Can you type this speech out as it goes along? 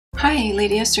Hi,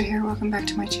 Lady Esther here. Welcome back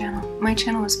to my channel. My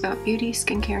channel is about beauty,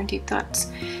 skincare, and deep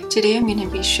thoughts. Today I'm going to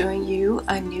be showing you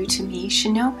a new to me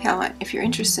Chanel palette. If you're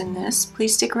interested in this,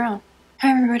 please stick around. Hi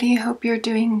everybody, hope you're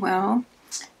doing well.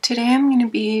 Today I'm going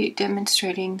to be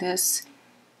demonstrating this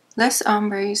Less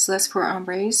Ombres, Less Pour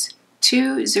Ombres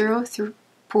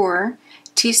 204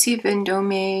 Tisse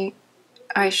Vendome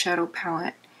eyeshadow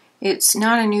palette. It's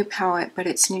not a new palette, but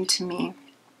it's new to me.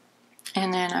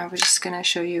 And then I was just going to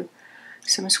show you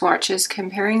some swatches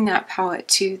comparing that palette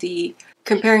to the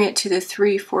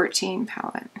 314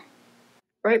 palette.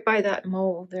 Right by that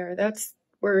mole there, that's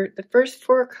where the first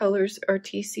four colors are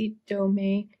Tisse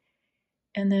Vendome,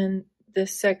 and then the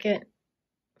second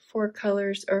four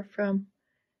colors are from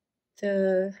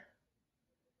the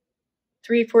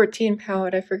 314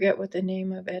 palette. I forget what the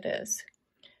name of it is.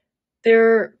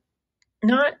 They're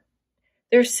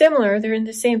similar, they're in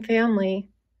the same family,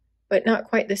 but not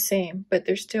quite the same, but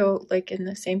they're still like in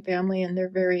the same family, and they're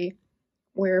very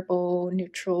wearable,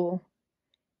 neutral,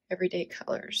 everyday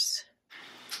colors.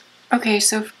 Okay,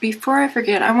 so before I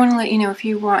forget, I want to let you know if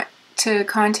you want to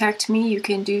contact me, you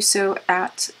can do so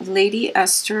at Lady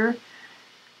Esther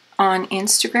on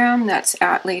Instagram. That's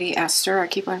at Lady Esther. I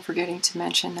keep on forgetting to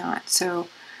mention that. So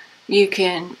you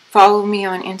can follow me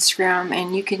on Instagram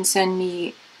and you can send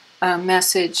me a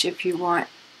message if you want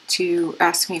to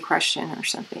ask me a question or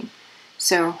something.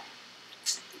 So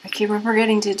I keep on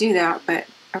forgetting to do that, but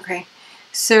okay.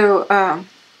 So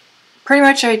pretty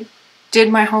much I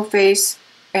did my whole face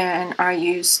and I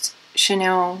used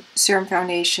Chanel Serum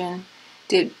Foundation,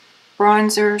 did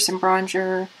bronzer, some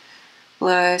bronzer,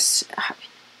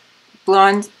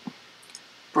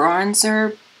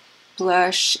 bronzer,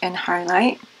 blush, and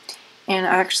highlight. And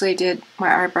I actually did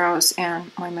my eyebrows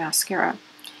and my mascara.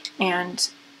 And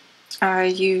I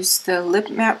used the lip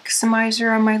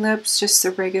maximizer on my lips, just the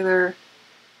regular,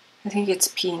 I think it's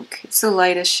pink. It's the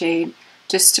lightest shade,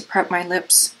 just to prep my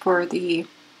lips for the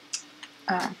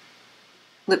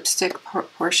lipstick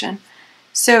portion.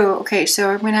 So, okay, so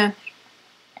I'm gonna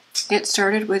get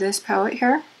started with this palette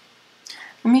here.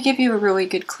 Let me give you a really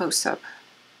good close-up.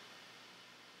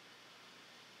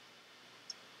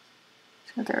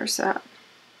 So there's that.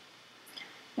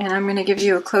 And I'm gonna give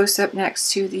you a close-up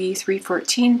next to the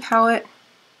 314 palette.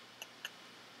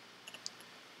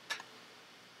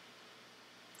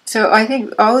 So I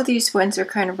think all of these ones are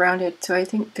kind of rounded, so I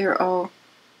think they're all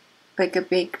like a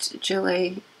baked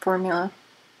gelée formula.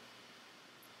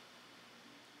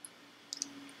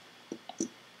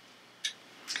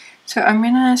 So I'm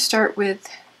going to start with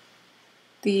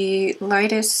the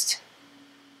lightest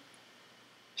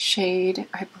shade,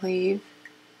 I believe.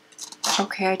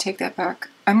 Okay, I take that back.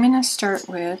 I'm going to start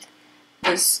with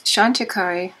this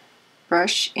Chantecaille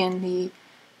brush in the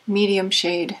medium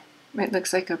shade. It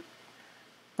looks like a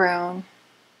brown,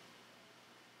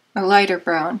 a lighter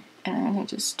brown, and I'm going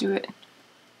to just do it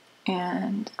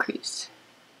in the crease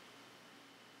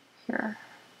here.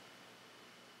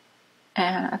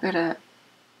 And I'm going to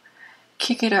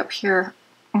kick it up here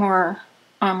more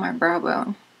on my brow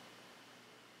bone.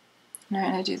 And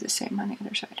I'm going to do the same on the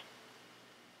other side.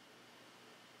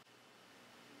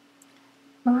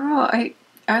 Overall,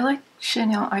 I like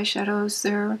Chanel eyeshadows.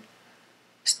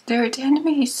 They tend to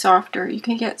be softer. You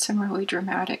can get some really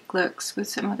dramatic looks with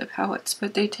some of the palettes,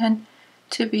 but they tend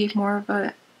to be more of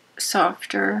a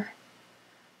softer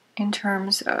in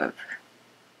terms of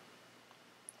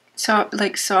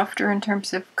softer in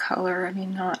terms of color. I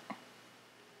mean, not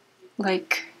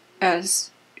like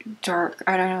as dark,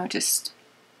 I don't know, just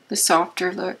the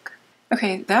softer look.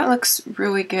 Okay, that looks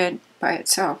really good by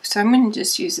itself, so I'm going to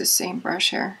just use the same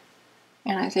brush here,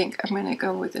 and I think I'm going to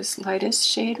go with this lightest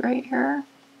shade right here,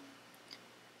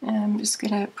 and I'm just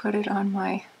going to put it on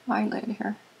my eyelid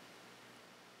here.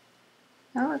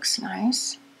 That looks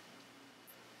nice.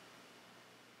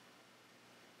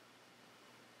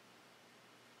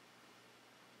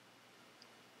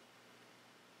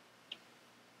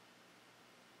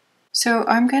 So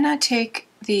I'm going to take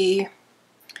the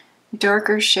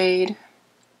darker shade,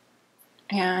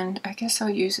 and I guess I'll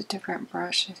use a different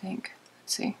brush, I think.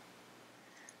 Let's see.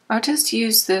 I'll just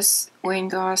use this Wayne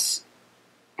Goss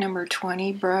number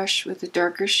 20 brush with the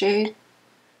darker shade.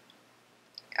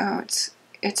 Oh,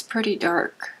 it's pretty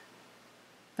dark.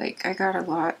 Like, I got a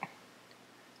lot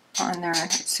on there.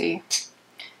 Let's see.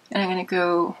 And I'm going to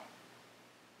go...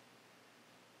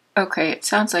 Okay, it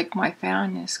sounds like my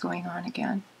fan is going on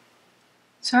again.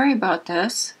 Sorry about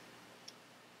this.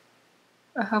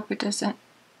 I hope it doesn't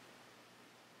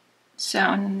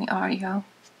sound in the audio.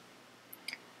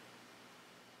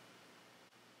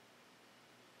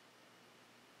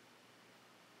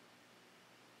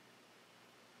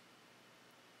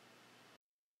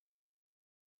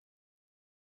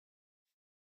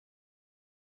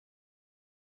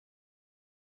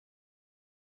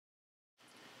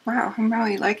 Wow, I'm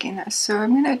really liking this. So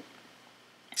I'm going to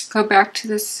go back to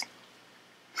this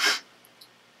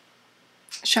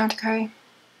Chantecaille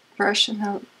brush in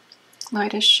the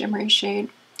lightest shimmery shade.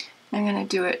 I'm going to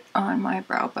do it on my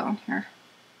brow bone here.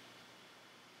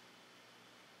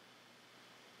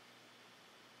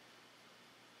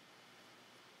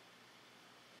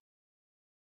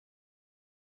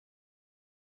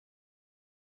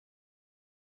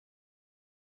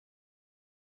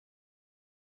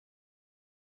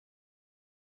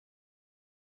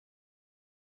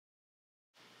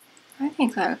 I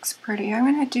think that looks pretty.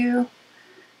 I'm going to do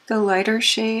the lighter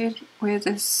shade with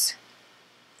this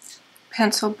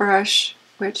pencil brush,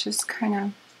 which is kind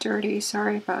of dirty.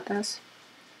 Sorry about this.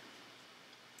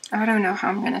 I don't know how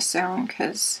I'm going to sound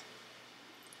because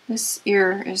this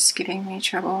ear is giving me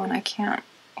trouble and I can't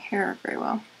hear very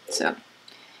well. So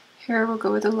here we'll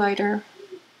go with the lighter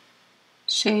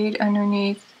shade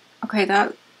underneath. Okay,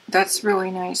 that's really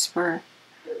nice for,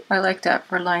 I like that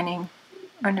for lining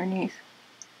underneath.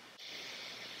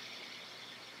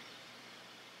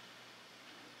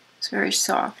 It's very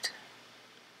soft.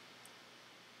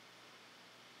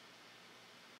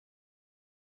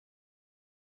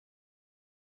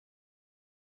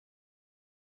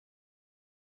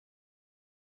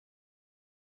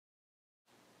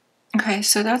 Okay,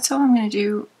 so that's all I'm going to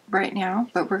do right now,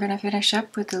 but we're going to finish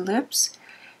up with the lips.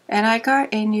 And I got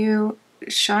a new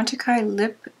Chantecaille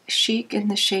Lip Chic in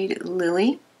the shade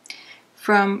Lily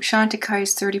from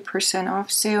Chantecaille's 30%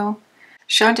 off sale.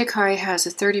 Chantecaille has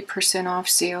a 30% off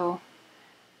sale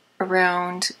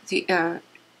around the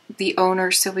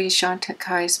owner Sylvie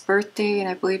Chantecaille's birthday, and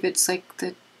I believe it's like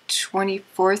the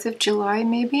 24th of July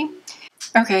maybe.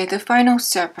 Okay, the final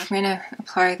step, I'm going to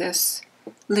apply this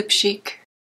Lip Chic.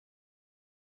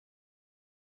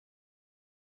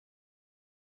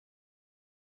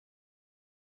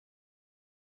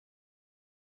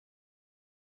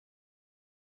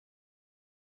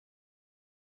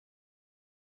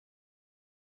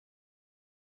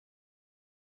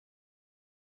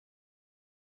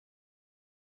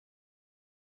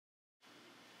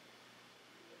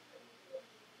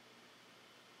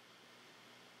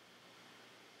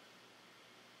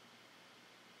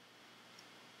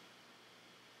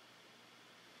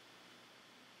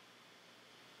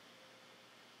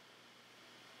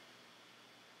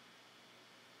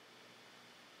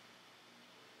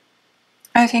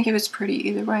 I think it was pretty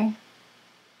either way.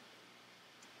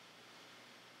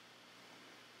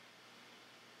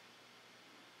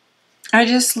 I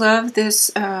just love this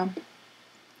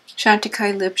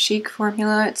Chantecaille Lip Chic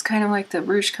formula. It's kind of like the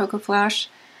Rouge Cocoa Flash,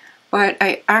 but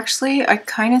I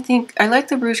kind of think I like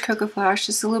the Rouge Cocoa Flash.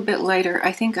 It's a little bit lighter.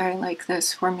 I think I like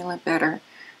this formula better.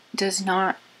 It does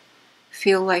not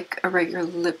feel like a regular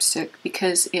lipstick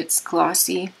because it's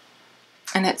glossy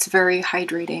and it's very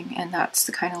hydrating, and that's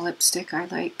the kind of lipstick I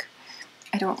like.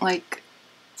 I don't like,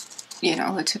 you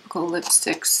know, the typical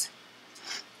lipsticks.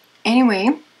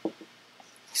 Anyway,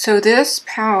 so this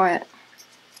palette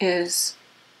is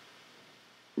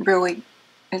really,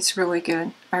 it's really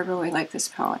good. I really like this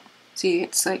palette. See,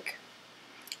 it's like,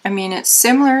 I mean, it's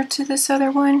similar to this other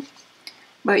one,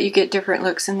 but you get different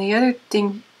looks. And the other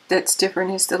thing that's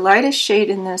different is the lightest shade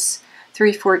in this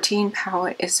 314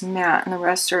 palette is matte, and the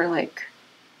rest are like,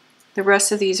 the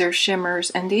rest of these are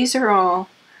shimmers, and these are all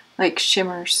like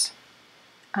shimmers.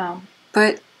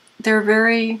 But they're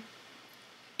very,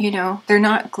 you know, they're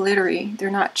not glittery. They're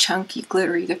not chunky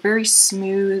glittery. They're very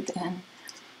smooth and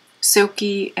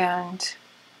silky, and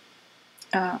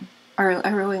I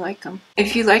really like them.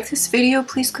 If you like this video,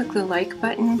 please click the like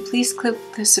button. Please click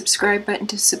the subscribe button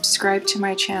to subscribe to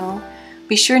my channel.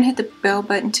 Be sure and hit the bell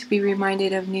button to be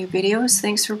reminded of new videos.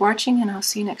 Thanks for watching, and I'll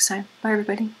see you next time. Bye,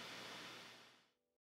 everybody.